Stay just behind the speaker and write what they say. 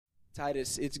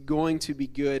Titus, it's going to be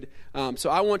good. So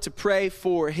I want to pray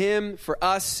for him, for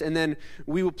us, and then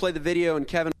we will play the video and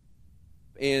Kevin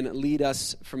and lead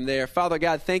us from there. Father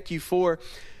God, thank you for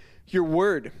your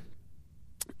word.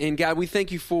 And God, we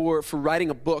thank you for writing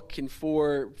a book and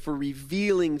for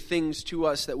revealing things to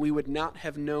us that we would not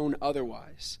have known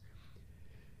otherwise.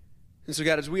 And so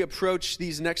God, as we approach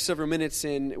these next several minutes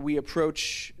and we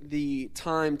approach the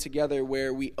time together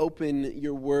where we open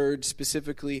your word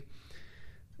specifically,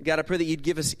 God, I pray that you'd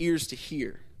give us ears to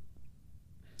hear.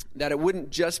 That it wouldn't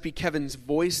just be Kevin's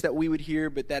voice that we would hear,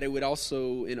 but that it would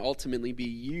also and ultimately be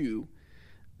you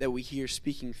that we hear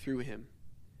speaking through him.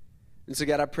 And so,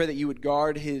 God, I pray that you would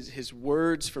guard his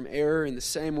words from error in the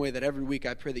same way that every week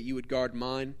I pray that you would guard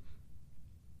mine.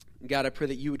 God, I pray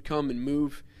that you would come and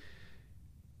move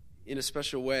in a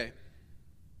special way.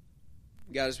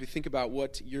 God, as we think about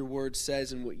what your word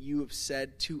says and what you have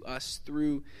said to us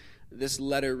through this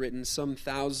letter written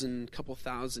couple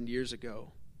thousand years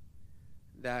ago,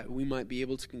 that we might be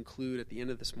able to conclude at the end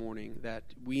of this morning that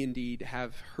we indeed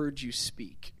have heard you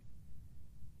speak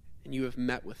and you have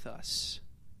met with us.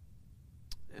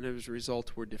 And as a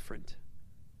result, we're different.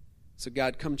 So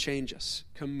God, come change us.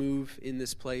 Come move in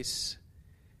this place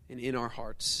and in our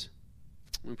hearts.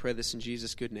 We pray this in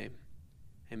Jesus' good name.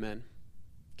 Amen.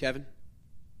 Kevin?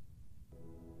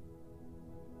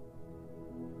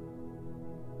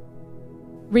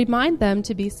 Remind them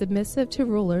to be submissive to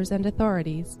rulers and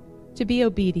authorities, to be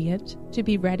obedient, to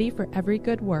be ready for every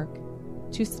good work,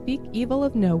 to speak evil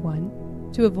of no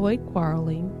one, to avoid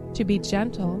quarreling, to be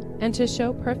gentle, and to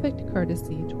show perfect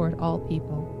courtesy toward all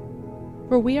people.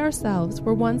 For we ourselves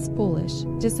were once foolish,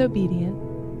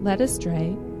 disobedient, led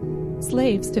astray,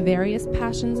 slaves to various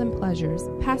passions and pleasures,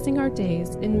 passing our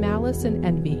days in malice and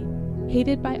envy,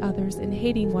 hated by others and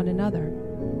hating one another.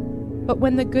 But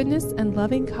when the goodness and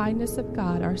loving kindness of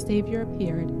God our Savior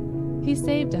appeared, he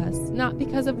saved us, not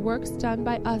because of works done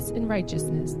by us in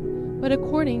righteousness, but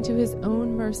according to his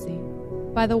own mercy,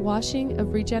 by the washing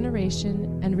of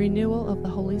regeneration and renewal of the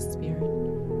Holy Spirit,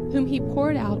 whom he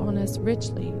poured out on us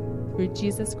richly through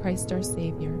Jesus Christ our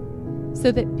Savior,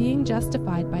 so that being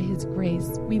justified by his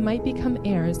grace, we might become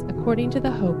heirs according to the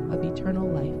hope of eternal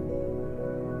life.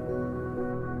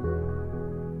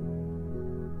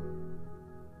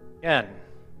 Again,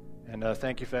 and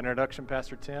thank you for the introduction,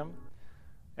 Pastor Tim.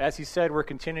 As he said, we're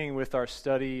continuing with our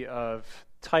study of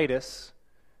Titus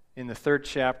in the 3rd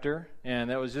chapter, and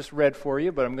that was just read for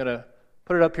you, but I'm going to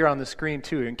put it up here on the screen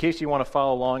too. In case you want to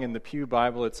follow along in the Pew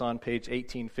Bible, it's on page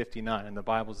 1859 in the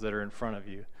Bibles that are in front of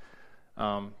you.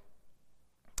 And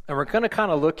we're going to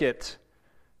kind of look at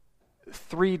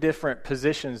 3 different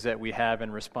positions that we have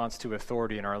in response to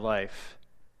authority in our life.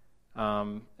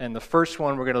 And the first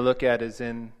one we're going to look at is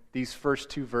in these first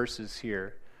 2 verses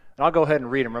here. And I'll go ahead and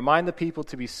read them. Remind the people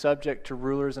to be subject to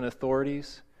rulers and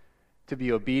authorities, to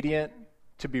be obedient,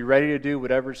 to be ready to do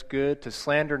whatever's good, to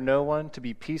slander no one, to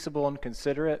be peaceable and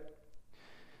considerate,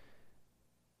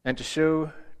 and to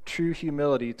show true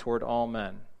humility toward all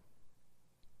men.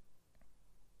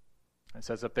 It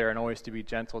says up there, and always to be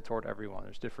gentle toward everyone.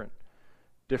 There's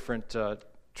different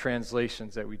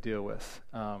translations that we deal with.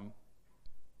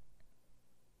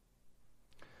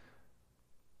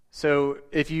 So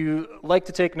if you like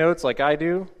to take notes like I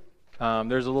do,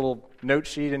 there's a little note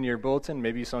sheet in your bulletin.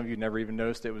 Maybe some of you never even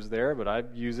noticed it was there, but I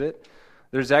use it.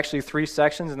 There's actually 3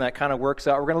 sections, and that kind of works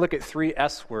out. We're going to look at 3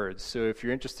 S words. So if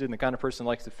you're interested in the kind of person who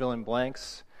likes to fill in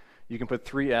blanks, you can put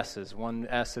 3 S's, 1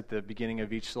 S at the beginning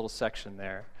of each little section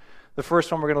there. The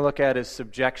first one we're going to look at is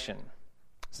subjection.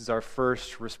 This is our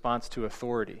first response to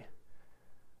authority.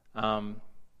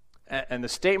 And the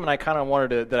statement I kind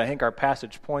of that I think our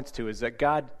passage points to is that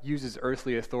God uses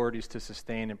earthly authorities to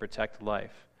sustain and protect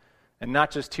life. And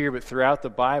not just here, but throughout the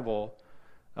Bible,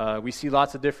 we see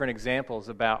lots of different examples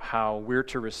about how we're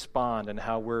to respond and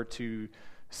how we're to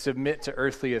submit to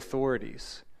earthly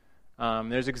authorities.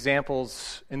 There's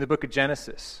examples in the book of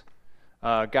Genesis.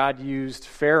 God used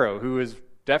Pharaoh, who is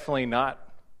definitely not,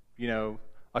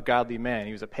 a godly man.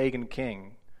 He was a pagan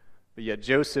king. But yet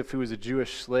Joseph, who was a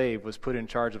Jewish slave, was put in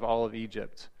charge of all of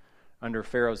Egypt under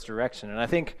Pharaoh's direction. And I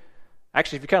think,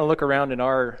 actually, if you kind of look around in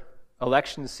our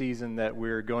election season that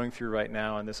we're going through right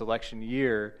now in this election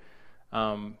year,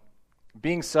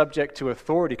 being subject to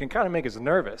authority can kind of make us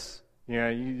nervous.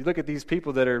 You look at these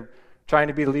people that are trying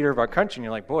to be the leader of our country, and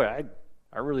you're like, boy,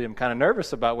 I really am kind of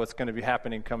nervous about what's going to be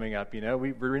happening coming up.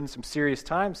 We're in some serious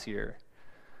times here.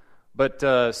 But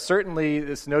certainly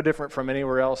it's no different from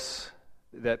anywhere else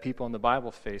that people in the Bible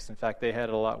faced. In fact, they had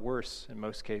it a lot worse in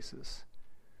most cases.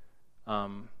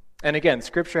 And again,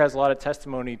 Scripture has a lot of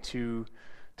testimony to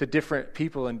to different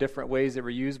people in different ways that were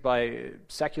used by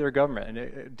secular government.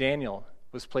 And Daniel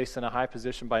was placed in a high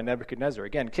position by Nebuchadnezzar.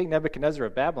 Again, King Nebuchadnezzar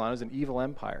of Babylon was an evil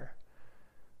empire,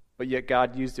 but yet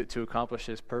God used it to accomplish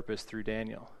his purpose through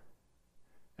Daniel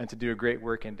and to do a great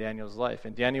work in Daniel's life.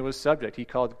 And Daniel was subject. He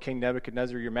called King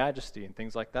Nebuchadnezzar your majesty and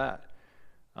things like that.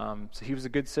 So he was a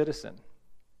good citizen.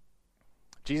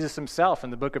 Jesus himself in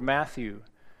the book of Matthew,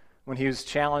 when he was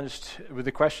challenged with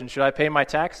the question, should I pay my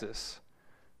taxes?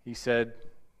 He said,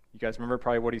 you guys remember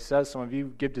probably what he says, some of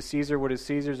you, give to Caesar what is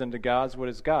Caesar's and to God's what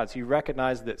is God's. He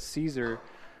recognized that Caesar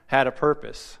had a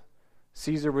purpose.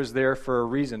 Caesar was there for a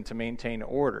reason, to maintain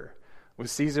order. Was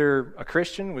Caesar a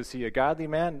Christian? Was he a godly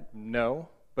man? No,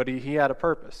 but he had a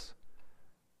purpose.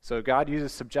 So God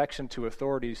uses subjection to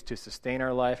authorities to sustain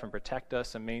our life and protect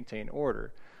us and maintain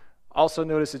order. Also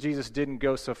notice that Jesus didn't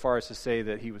go so far as to say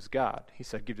that he was God. He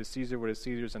said, give to Caesar what is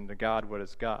Caesar's and to God what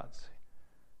is God's.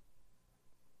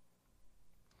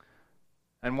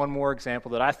 And one more example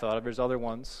that I thought of, there's other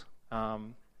ones. A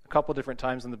couple different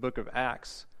times in the book of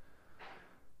Acts,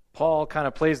 Paul kind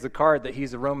of plays the card that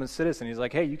he's a Roman citizen. He's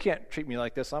like, hey, you can't treat me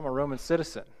like this. I'm a Roman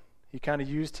citizen. He kind of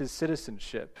used his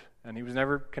citizenship, and he was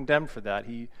never condemned for that.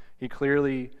 He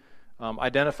clearly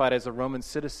identified as a Roman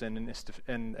citizen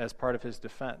and as part of his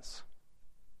defense.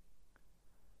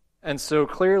 And so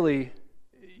clearly,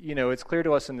 it's clear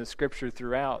to us in the scripture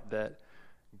throughout that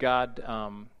God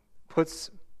puts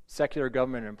secular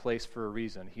government in place for a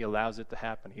reason. He allows it to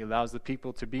happen. He allows the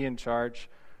people to be in charge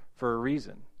for a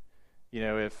reason.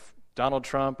 If Donald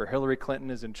Trump or Hillary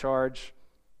Clinton is in charge,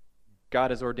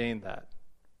 God has ordained that.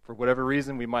 For whatever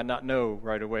reason, we might not know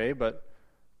right away, but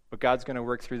God's going to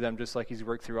work through them just like he's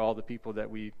worked through all the people that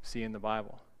we see in the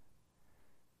Bible.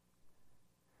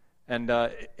 And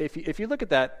if you look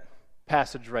at that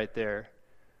passage right there,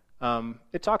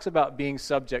 it talks about being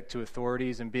subject to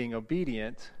authorities and being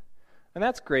obedient, and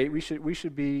that's great. We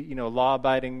should be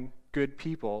law-abiding, good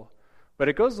people, but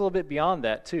it goes a little bit beyond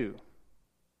that too.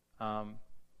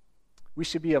 We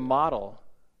should be a model.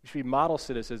 We should be model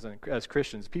citizens as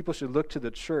Christians. People should look to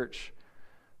the church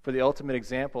for the ultimate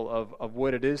example of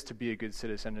what it is to be a good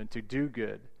citizen and to do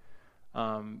good.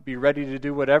 Be ready to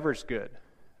do whatever's good.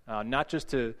 Not just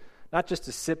to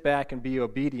sit back and be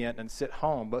obedient and sit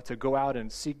home, but to go out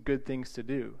and seek good things to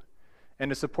do. And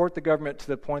to support the government to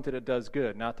the point that it does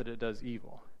good, not that it does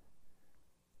evil.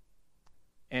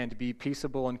 And to be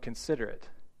peaceable and considerate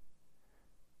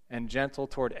and gentle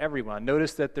toward everyone.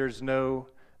 Notice that it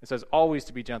says always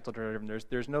to be gentle toward everyone.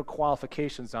 There's no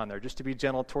qualifications on there, just to be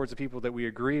gentle towards the people that we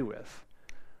agree with,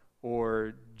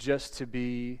 or just to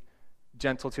be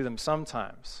gentle to them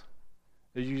sometimes.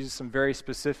 It uses some very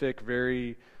specific,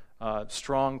 very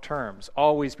strong terms.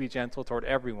 Always be gentle toward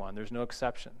everyone. There's no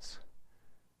exceptions.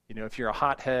 If you're a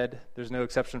hothead, there's no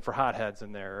exception for hotheads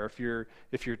in there. Or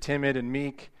if you're timid and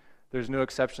meek, there's no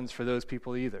exceptions for those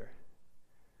people either.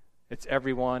 It's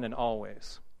everyone and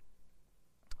always.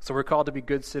 So we're called to be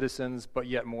good citizens, but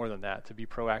yet more than that, to be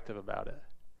proactive about it.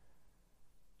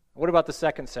 What about the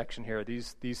second section here,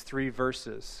 these three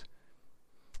verses?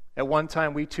 At one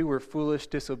time we too were foolish,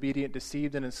 disobedient,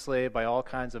 deceived, and enslaved by all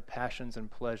kinds of passions and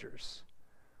pleasures.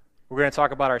 We're going to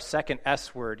talk about our second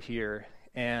S word here,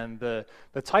 and the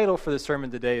title for the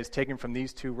sermon today is taken from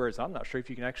these two words. I'm not sure if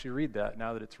you can actually read that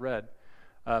now that it's read,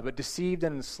 but deceived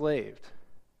and enslaved.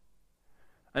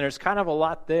 And there's kind of a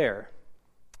lot there.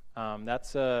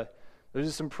 Those are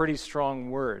some pretty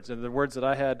strong words. And the words that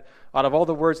I had, out of all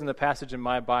the words in the passage in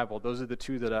my Bible, those are the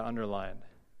two that I underlined.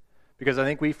 Because I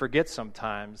think we forget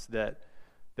sometimes that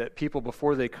people,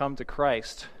 before they come to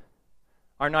Christ,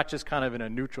 are not just kind of in a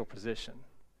neutral position.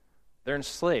 They're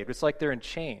enslaved. It's like they're in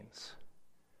chains.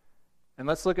 And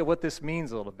let's look at what this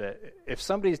means a little bit. If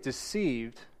somebody's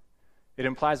deceived, it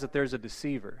implies that there's a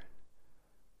deceiver.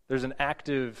 There's an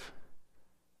active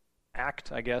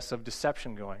act, I guess, of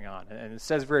deception going on. And it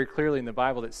says very clearly in the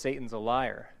Bible that Satan's a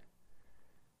liar.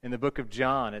 In the book of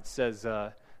John, it says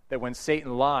that when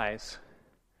Satan lies,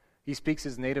 he speaks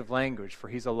his native language, for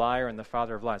he's a liar and the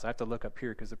father of lies. I have to look up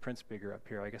here because the print's bigger up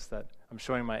here. I guess that I'm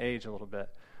showing my age a little bit.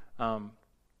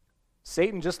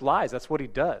 Satan just lies. That's what he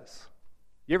does.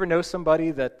 You ever know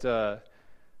somebody that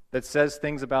says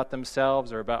things about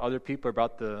themselves or about other people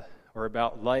or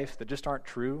about life that just aren't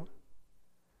true?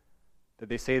 That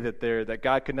they say that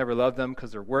God could never love them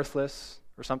because they're worthless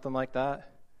or something like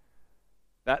that?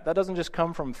 That doesn't just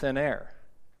come from thin air.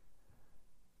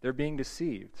 They're being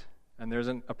deceived. And there's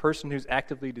a person who's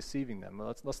actively deceiving them.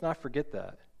 Let's not forget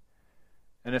that.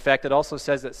 And in fact, it also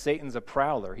says that Satan's a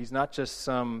prowler. He's not just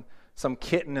some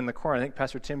kitten in the corner. I think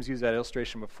Pastor Tim's used that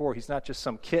illustration before. He's not just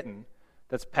some kitten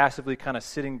that's passively kind of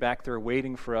sitting back there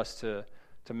waiting for us to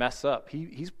mess up.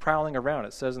 He's prowling around.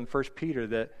 It says in 1 Peter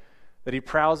that he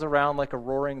prowls around like a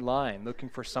roaring lion looking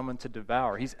for someone to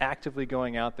devour. He's actively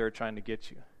going out there trying to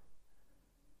get you.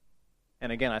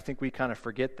 And again, I think we kind of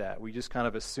forget that. We just kind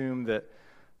of assume that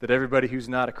everybody who's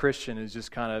not a Christian is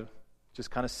just kind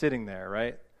of sitting there,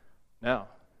 right? No.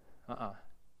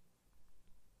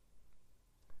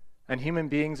 And human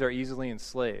beings are easily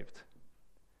enslaved.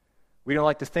 We don't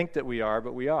like to think that we are,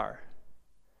 but we are.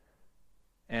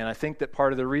 And I think that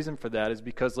part of the reason for that is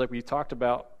because, like we talked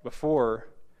about before,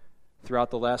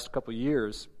 throughout the last couple of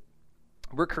years,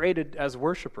 we're created as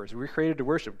worshipers. We're created to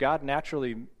worship. God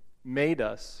naturally made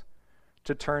us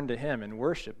to turn to Him and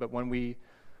worship. But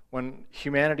when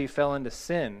humanity fell into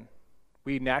sin,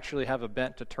 we naturally have a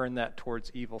bent to turn that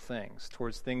towards evil things,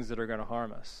 towards things that are going to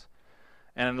harm us.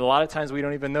 And a lot of times we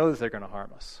don't even know that they're going to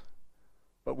harm us.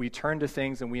 But we turn to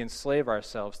things and we enslave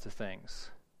ourselves to things.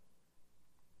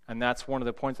 And that's one of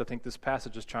the points I think this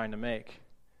passage is trying to make.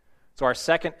 So our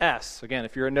second S, again,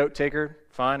 if you're a note taker,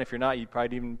 fine. If you're not, you probably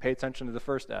didn't even pay attention to the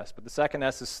first S. But the second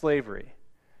S is slavery.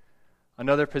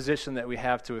 Another position that we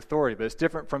have to authority, but it's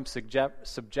different from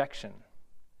subjection.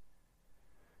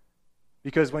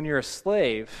 Because when you're a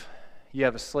slave, you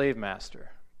have a slave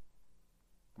master,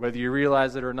 whether you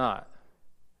realize it or not.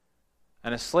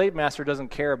 And a slave master doesn't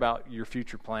care about your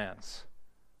future plans.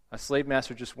 A slave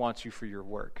master just wants you for your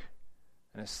work.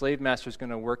 And a slave master is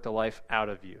going to work the life out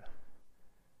of you.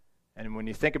 And when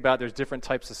you think about it, there's different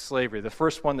types of slavery. The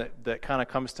first one that kind of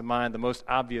comes to mind, the most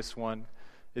obvious one,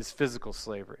 is physical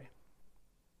slavery.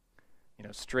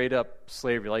 Straight up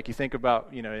slavery. Like you think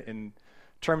about, in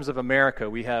terms of America,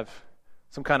 we have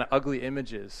some kind of ugly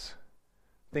images,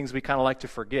 things we kind of like to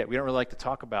forget. We don't really like to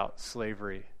talk about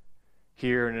slavery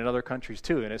here and in other countries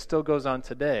too, and it still goes on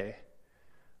today,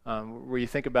 where you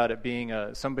think about it being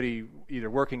somebody either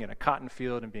working in a cotton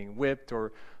field and being whipped,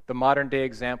 or the modern day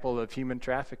example of human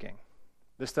trafficking.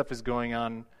 This stuff is going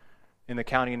on in the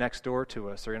county next door to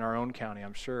us, or in our own county,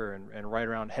 I'm sure, and right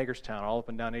around Hagerstown, all up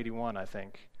and down 81, I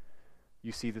think.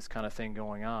 You see this kind of thing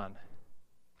going on.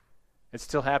 It's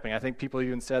still happening. I think people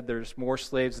even said there's more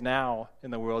slaves now in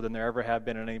the world than there ever have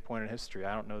been at any point in history.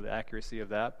 I don't know the accuracy of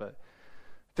that, but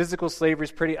physical slavery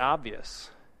is pretty obvious.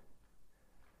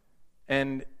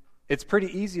 And it's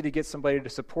pretty easy to get somebody to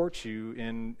support you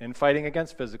in fighting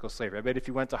against physical slavery. I bet if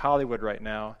you went to Hollywood right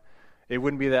now, it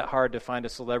wouldn't be that hard to find a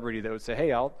celebrity that would say,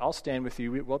 hey, I'll stand with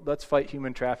you. Well, let's fight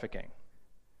human trafficking.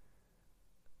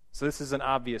 So this is an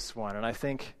obvious one. And I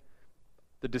think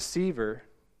the deceiver,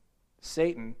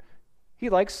 Satan, he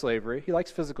likes slavery. He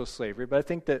likes physical slavery. But I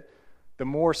think that the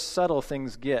more subtle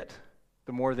things get,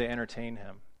 the more they entertain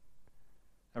him.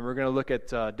 And we're going to look at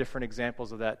different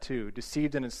examples of that too.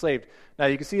 Deceived and enslaved. Now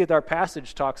you can see that our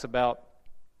passage talks about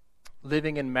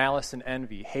living in malice and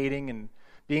envy, hating and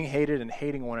being hated and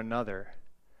hating one another.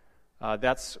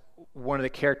 That's one of the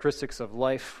characteristics of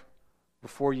life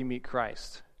before you meet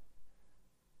Christ.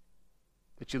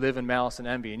 That you live in malice and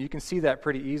envy. And you can see that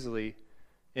pretty easily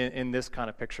in this kind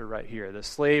of picture right here. The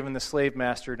slave and the slave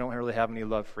master don't really have any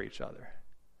love for each other.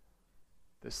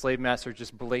 The slave master is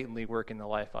just blatantly working the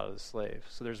life out of the slave.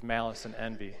 So there's malice and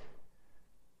envy.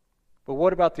 But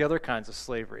what about the other kinds of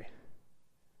slavery?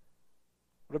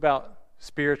 What about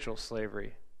spiritual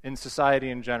slavery in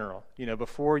society in general?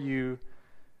 Before you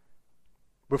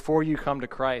come to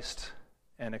Christ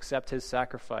and accept His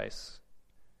sacrifice,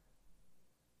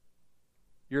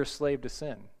 you're a slave to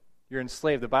sin. You're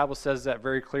enslaved. The Bible says that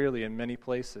very clearly in many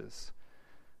places.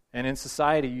 And in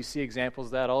society, you see examples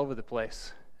of that all over the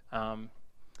place.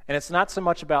 And it's not so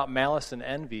much about malice and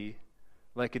envy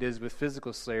like it is with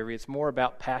physical slavery. It's more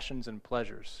about passions and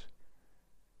pleasures.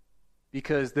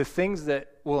 Because the things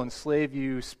that will enslave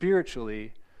you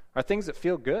spiritually are things that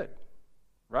feel good,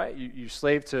 right? You're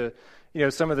slave to,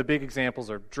 some of the big examples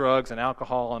are drugs and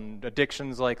alcohol and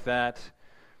addictions like that.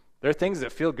 They're things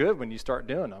that feel good when you start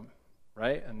doing them,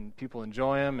 right? And people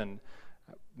enjoy them, and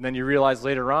then you realize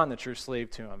later on that you're a slave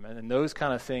to them. And those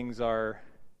kind of things are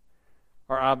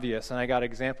obvious, and I got an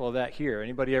example of that here.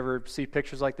 Anybody ever see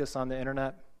pictures like this on the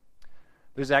internet?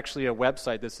 There's actually a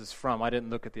website this is from. I didn't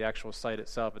look at the actual site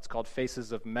itself. It's called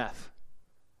Faces of Meth.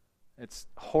 It's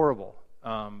horrible.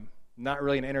 Not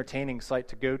really an entertaining site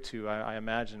to go to, I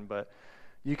imagine, but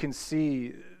you can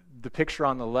see the picture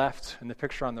on the left and the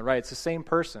picture on the right. It's the same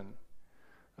person.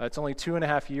 It's only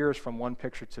 2.5 years from one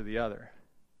picture to the other.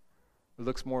 It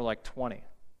looks more like 20.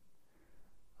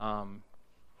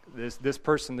 This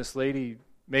person, this lady,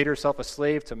 made herself a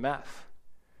slave to meth.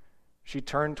 She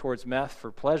turned towards meth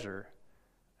for pleasure,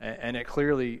 and it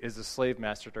clearly is a slave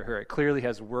master to her. It clearly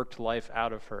has worked life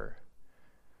out of her.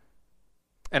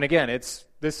 And again,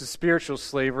 this is spiritual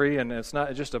slavery, and it's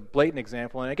not just a blatant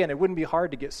example. And again, it wouldn't be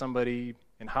hard to get somebody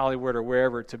in Hollywood or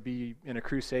wherever to be in a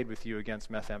crusade with you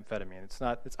against methamphetamine.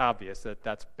 It's obvious that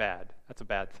that's bad. That's a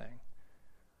bad thing.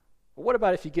 But what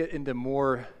about if you get into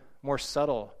more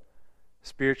subtle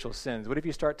spiritual sins? What if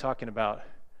you start talking about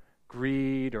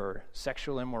greed or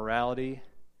sexual immorality?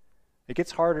 It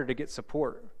gets harder to get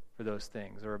support for those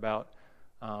things, or about,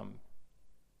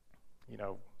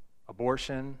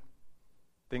 abortion,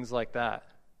 things like that.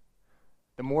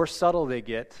 The more subtle they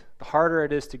get, the harder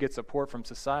it is to get support from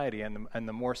society, and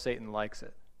the more Satan likes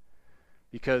it.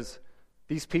 Because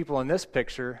these people in this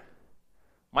picture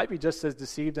might be just as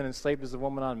deceived and enslaved as the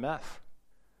woman on meth.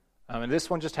 And this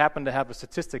one just happened to have a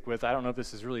statistic with, I don't know if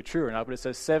this is really true or not, but it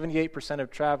says 78%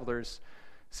 of travelers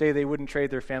say they wouldn't trade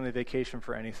their family vacation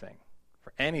for anything.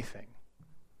 For anything.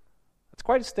 That's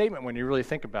quite a statement when you really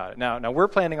think about it. Now we're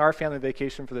planning our family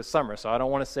vacation for this summer, so I don't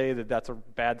want to say that that's a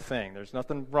bad thing. There's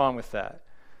nothing wrong with that.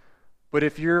 But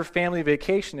if your family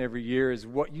vacation every year is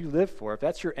what you live for, if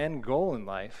that's your end goal in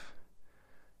life,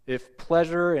 if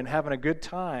pleasure and having a good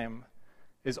time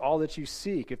is all that you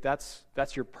seek, if that's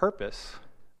your purpose,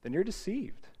 then you're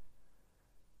deceived.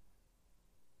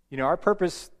 Our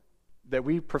purpose that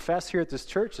we profess here at this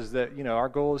church is that, our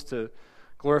goal is to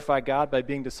glorify God by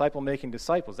being disciple-making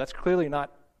disciples. That's clearly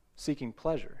not seeking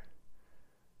pleasure.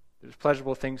 There's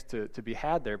pleasurable things to be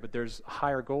had there, but there's a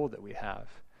higher goal that we have.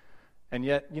 And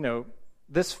yet,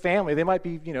 this family, they might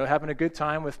be, having a good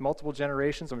time with multiple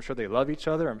generations. I'm sure they love each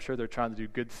other. I'm sure they're trying to do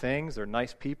good things. They're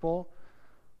nice people.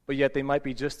 But yet they might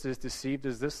be just as deceived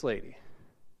as this lady.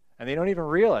 And they don't even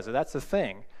realize it. That's the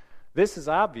thing. This is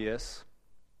obvious.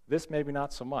 This maybe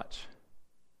not so much.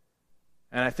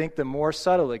 And I think the more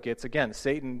subtle it gets, again,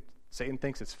 Satan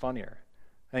thinks it's funnier.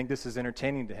 I think this is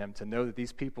entertaining to him to know that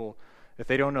these people, if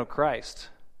they don't know Christ,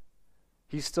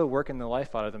 he's still working the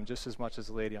life out of them just as much as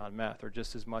the lady on meth, or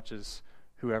just as much as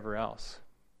whoever else.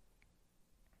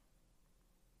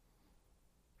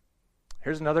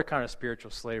 Here's another kind of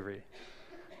spiritual slavery.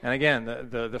 And again,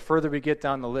 the further we get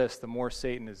down the list, the more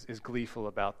Satan is gleeful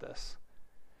about this.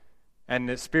 And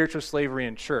the spiritual slavery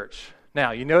in church.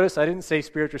 Now, you notice I didn't say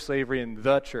spiritual slavery in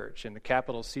the church, in the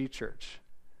capital C church.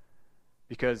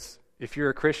 Because if you're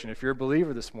a Christian, if you're a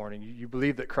believer this morning, you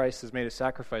believe that Christ has made a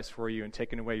sacrifice for you and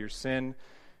taken away your sin.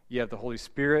 You have the Holy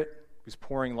Spirit who's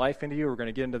pouring life into you. We're going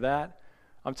to get into that.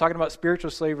 I'm talking about spiritual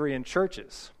slavery in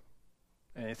churches.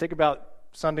 And you think about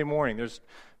Sunday morning. There's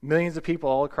millions of people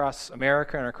all across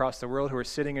America and across the world who are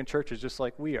sitting in churches just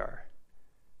like we are.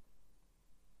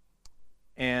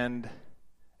 And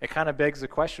it kind of begs the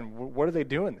question, what are they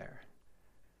doing there?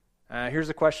 Here's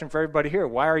a question for everybody here.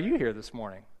 Why are you here this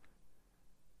morning?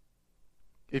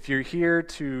 If you're here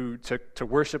to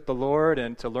worship the Lord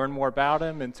and to learn more about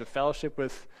Him and to fellowship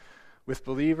with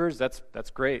believers, that's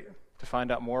great. To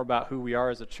find out more about who we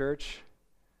are as a church,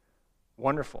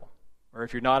 wonderful. Or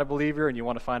if you're not a believer and you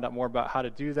want to find out more about how to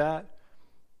do that,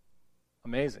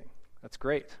 amazing. That's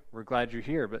great. We're glad you're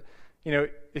here. But,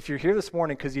 if you're here this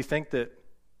morning because you think that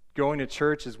going to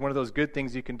church is one of those good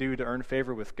things you can do to earn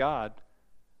favor with God,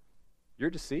 you're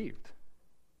deceived.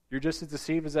 You're just as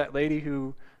deceived as that lady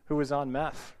who was on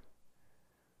meth.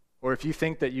 Or if you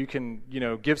think that you can,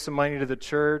 give some money to the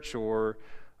church or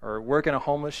work in a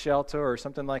homeless shelter or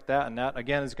something like that, and that,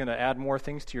 again, is going to add more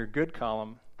things to your good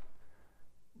column,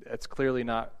 that's clearly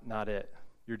not it.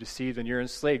 You're deceived and you're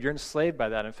enslaved. You're enslaved by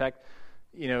that. In fact,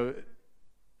 it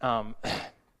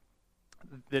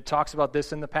talks about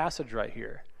this in the passage right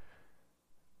here.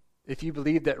 If you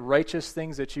believe that righteous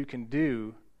things that you can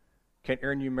do can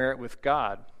earn you merit with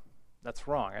God, that's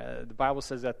wrong. The Bible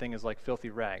says that thing is like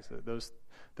filthy rags. Those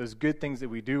good things that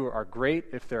we do are great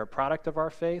if they're a product of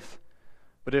our faith,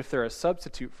 but if they're a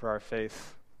substitute for our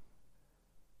faith,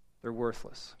 they're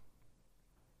worthless.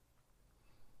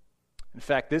 In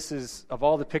fact, this is, of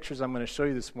all the pictures I'm going to show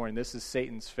you this morning, this is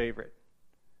Satan's favorite.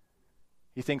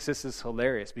 He thinks this is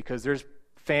hilarious because there's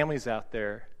families out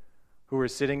there who are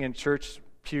sitting in church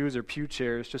pews or pew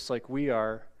chairs just like we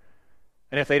are.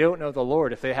 And if they don't know the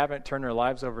Lord, if they haven't turned their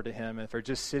lives over to Him, if they're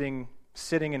just sitting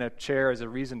in a chair as a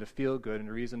reason to feel good and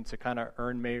a reason to kind of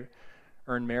earn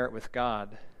merit with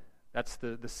God, that's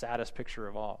the saddest picture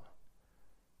of all.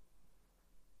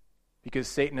 Because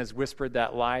Satan has whispered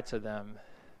that lie to them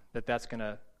that that's going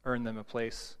to earn them a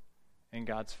place in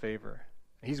God's favor.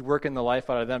 He's working the life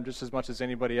out of them just as much as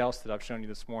anybody else that I've shown you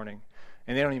this morning.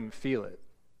 And they don't even feel it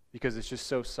because it's just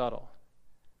so subtle.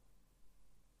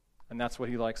 And that's what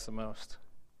he likes the most.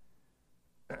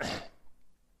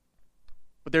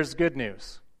 But there's good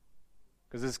news,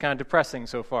 because this is kind of depressing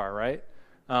so far, right?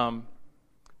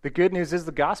 The good news is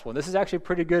the gospel. And this is actually a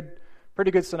pretty good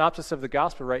pretty good synopsis of the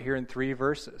gospel right here in 3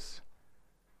 verses.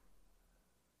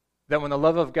 That when the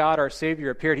love of God, our Savior,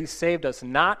 appeared, he saved us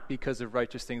not because of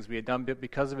righteous things we had done, but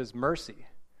because of his mercy.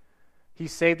 He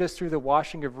saved us through the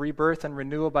washing of rebirth and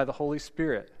renewal by the Holy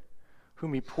Spirit,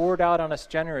 whom he poured out on us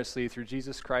generously through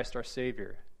Jesus Christ our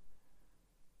Savior,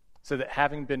 so that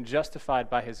having been justified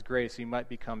by his grace, we might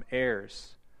become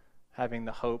heirs, having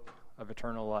the hope of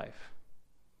eternal life.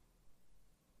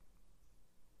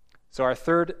 So our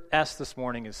third S this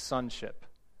morning is sonship.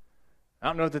 I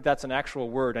don't know that that's an actual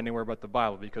word anywhere but the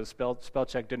Bible, because spell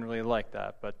check didn't really like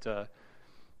that. But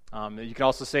you can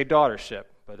also say daughtership,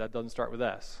 but that doesn't start with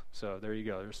S. So there you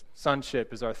go.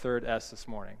 Sonship is our third S this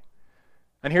morning.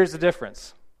 And here's the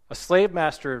difference. A slave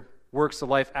master works the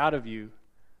life out of you,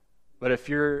 but if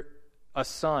you're a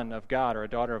son of God or a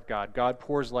daughter of God, God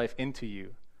pours life into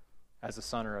you as a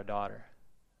son or a daughter.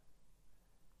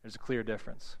 There's a clear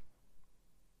difference.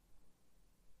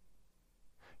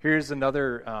 Here's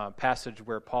another passage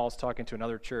where Paul's talking to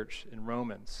another church in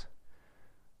Romans.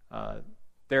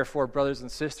 Therefore, brothers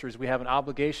and sisters, we have an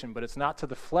obligation, but it's not to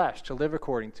the flesh, to live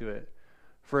according to it.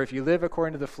 For if you live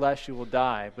according to the flesh, you will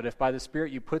die. But if by the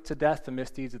Spirit you put to death the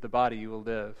misdeeds of the body, you will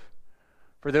live.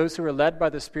 For those who are led by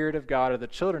the Spirit of God are the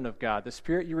children of God. The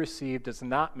Spirit you received does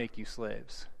not make you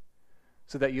slaves,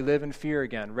 so that you live in fear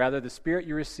again. Rather, the Spirit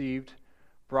you received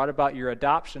brought about your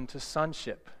adoption to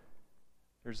sonship.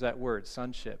 There's that word,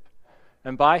 sonship.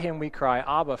 And by him we cry,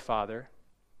 Abba, Father.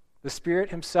 The Spirit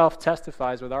himself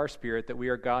testifies with our spirit that we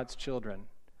are God's children.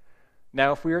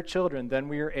 Now if we are children, then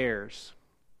we are heirs,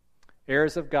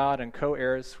 heirs of God and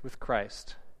co-heirs with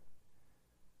Christ,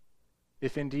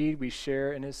 if indeed we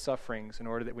share in his sufferings, in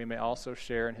order that we may also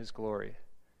share in his glory.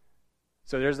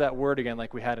 So there's that word again,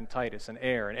 like we had in Titus, an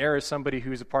heir. An heir is somebody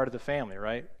who's a part of the family,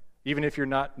 right? Even if you're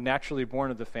not naturally born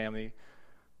of the family,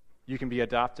 you can be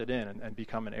adopted in and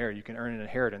become an heir. You can earn an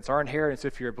inheritance. Our inheritance,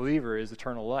 if you're a believer, is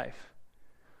eternal life.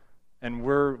 And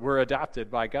we're adopted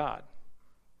by God.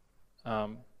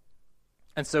 And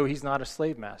so he's not a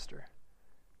slave master.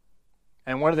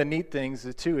 And one of the neat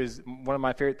things, too, is one of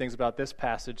my favorite things about this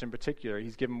passage in particular,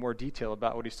 he's given more detail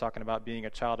about what he's talking about being a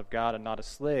child of God and not a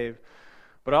slave.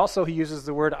 But also he uses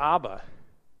the word Abba.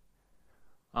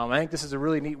 I think this is a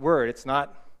really neat word. It's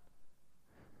not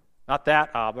that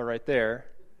Abba right there.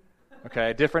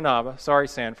 Okay, a different Abba. Sorry,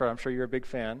 Sanford, I'm sure you're a big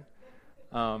fan.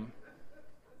 But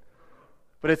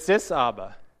it's this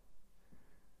Abba.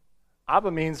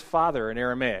 Abba means father in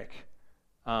Aramaic.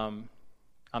 I'm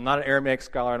not an Aramaic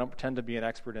scholar. I don't pretend to be an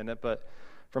expert in it. But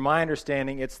from my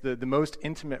understanding, it's the most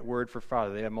intimate word for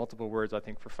father. They have multiple words, I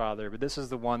think, for father. But this is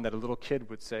the one that a little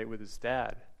kid would say with his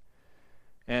dad.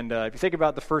 And if you think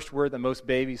about the first word that most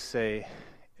babies say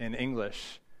in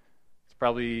English, it's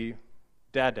probably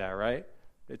dada, right?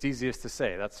 It's easiest to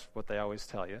say. That's what they always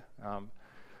tell you.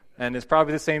 And it's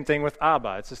probably the same thing with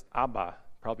Abba. It's just Abba.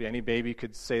 Probably any baby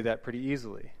could say that pretty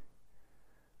easily.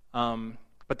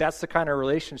 But that's the kind of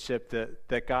relationship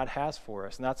that God has for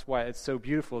us. And that's why it's so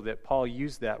beautiful that Paul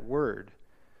used that word,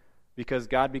 because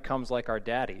God becomes like our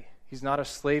daddy. He's not a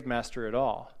slave master at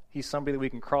all. He's somebody that we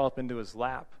can crawl up into his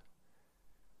lap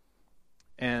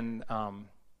and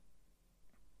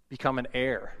become an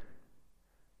heir.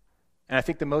 And I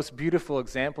think the most beautiful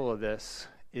example of this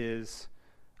is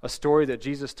a story that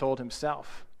Jesus told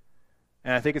himself.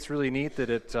 And I think it's really neat that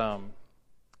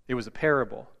it was a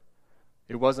parable.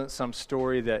 It wasn't some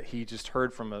story that he just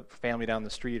heard from a family down the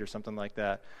street or something like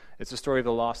that. It's a story of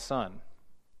the lost son.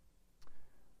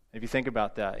 If you think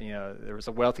about that, there was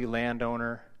a wealthy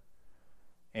landowner,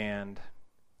 and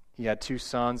he had 2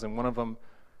 sons, and one of them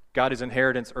got his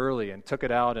inheritance early and took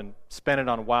it out and spent it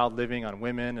on wild living, on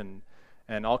women,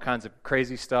 and all kinds of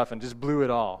crazy stuff, and just blew it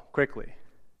all quickly.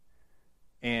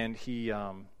 And he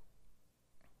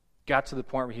got to the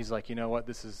point where he's like, you know what,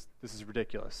 this is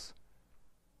ridiculous.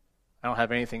 I don't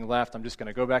have anything left. I'm just going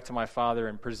to go back to my father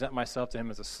and present myself to him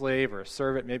as a slave or a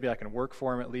servant. Maybe I can work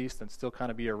for him at least and still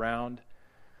kind of be around.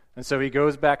 And so he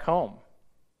goes back home.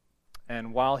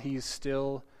 And while he's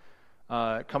still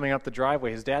coming up the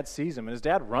driveway, his dad sees him, and his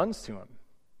dad runs to him.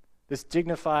 This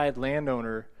dignified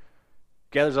landowner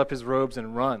gathers up his robes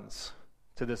and runs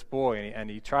to this boy, and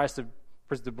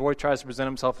the boy tries to present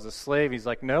himself as a slave. He's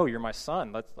like, no, you're my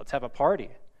son. Let's have a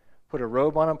party. Put a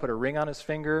robe on him, put a ring on his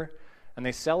finger, and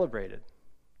they celebrated.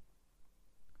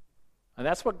 And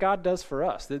that's what God does for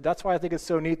us. That's why I think it's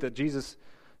so neat that Jesus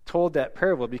told that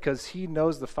parable, because he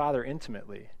knows the Father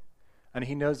intimately, and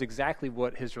he knows exactly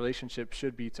what his relationship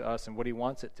should be to us and what he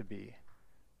wants it to be.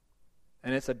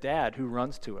 And it's a dad who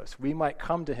runs to us. We might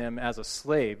come to him as a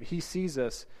slave. He sees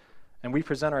us, and we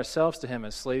present ourselves to him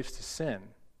as slaves to sin.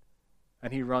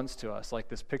 And he runs to us like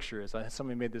this picture is.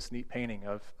 Somebody made this neat painting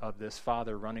of this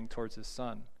father running towards his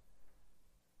son.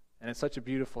 And it's such a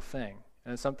beautiful thing.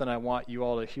 And it's something I want you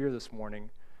all to hear this morning,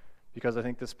 because I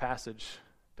think this passage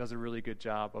does a really good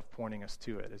job of pointing us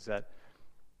to it, is that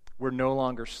we're no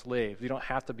longer slaves. We don't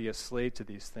have to be a slave to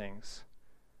these things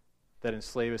that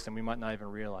enslave us, and we might not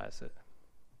even realize it.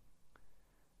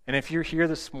 And if you're here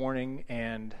this morning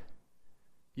and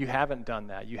you haven't done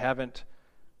that, you haven't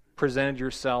presented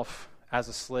yourself as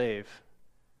a slave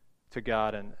to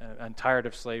God and tired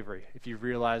of slavery, if you've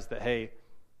realized that, hey,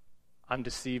 I'm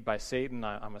deceived by Satan,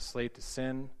 I'm a slave to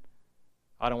sin,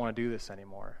 I don't want to do this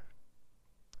anymore,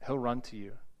 he'll run to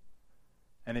you.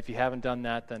 And if you haven't done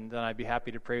that, then I'd be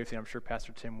happy to pray with you. I'm sure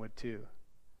Pastor Tim would too.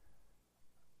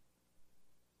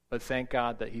 But thank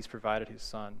God that he's provided his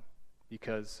son,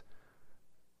 because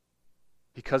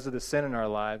of the sin in our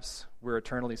lives, we're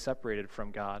eternally separated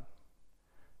from God.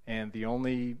 And the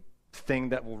only thing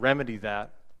that will remedy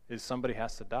that is somebody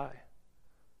has to die.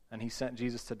 And he sent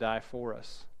Jesus to die for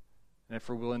us. And if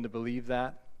we're willing to believe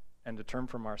that and to turn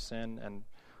from our sin and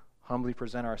humbly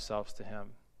present ourselves to him,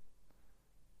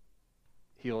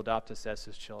 he'll adopt us as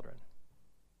his children.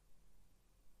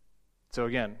 So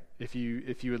again, if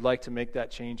you would like to make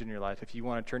that change in your life, if you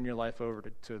want to turn your life over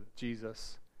to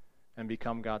Jesus and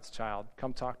become God's child,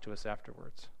 come talk to us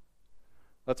afterwards.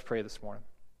 Let's pray this morning.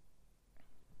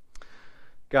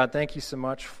 God, thank you so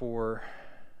much for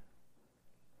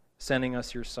sending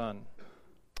us your son.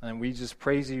 And we just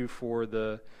praise you for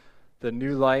the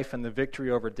new life and the victory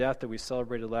over death that we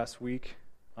celebrated last week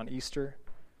on Easter.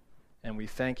 And we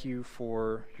thank you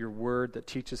for your word that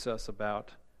teaches us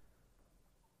about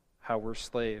how we're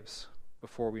slaves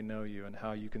before we know you, and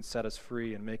how you can set us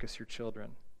free and make us your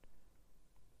children.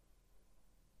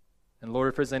 And Lord,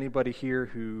 if there's anybody here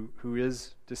who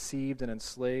is deceived and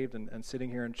enslaved and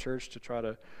sitting here in church to try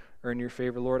to earn your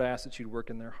favor, Lord, I ask that you'd work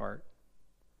in their heart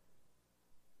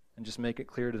and just make it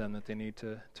clear to them that they need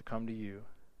to come to you.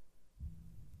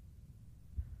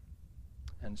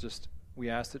 And just,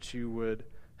 we ask that you would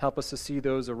help us to see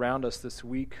those around us this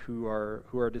week who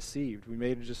are deceived. We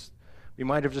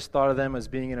might have just thought of them as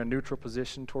being in a neutral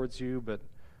position towards you,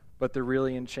 but they're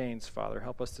really in chains, Father.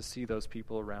 Help us to see those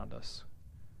people around us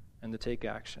and to take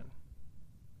action.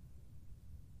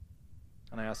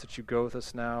 And I ask that you go with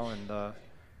us now and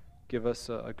give us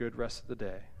a good rest of the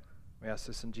day. We ask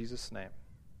this in Jesus' name.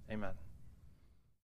 Amen.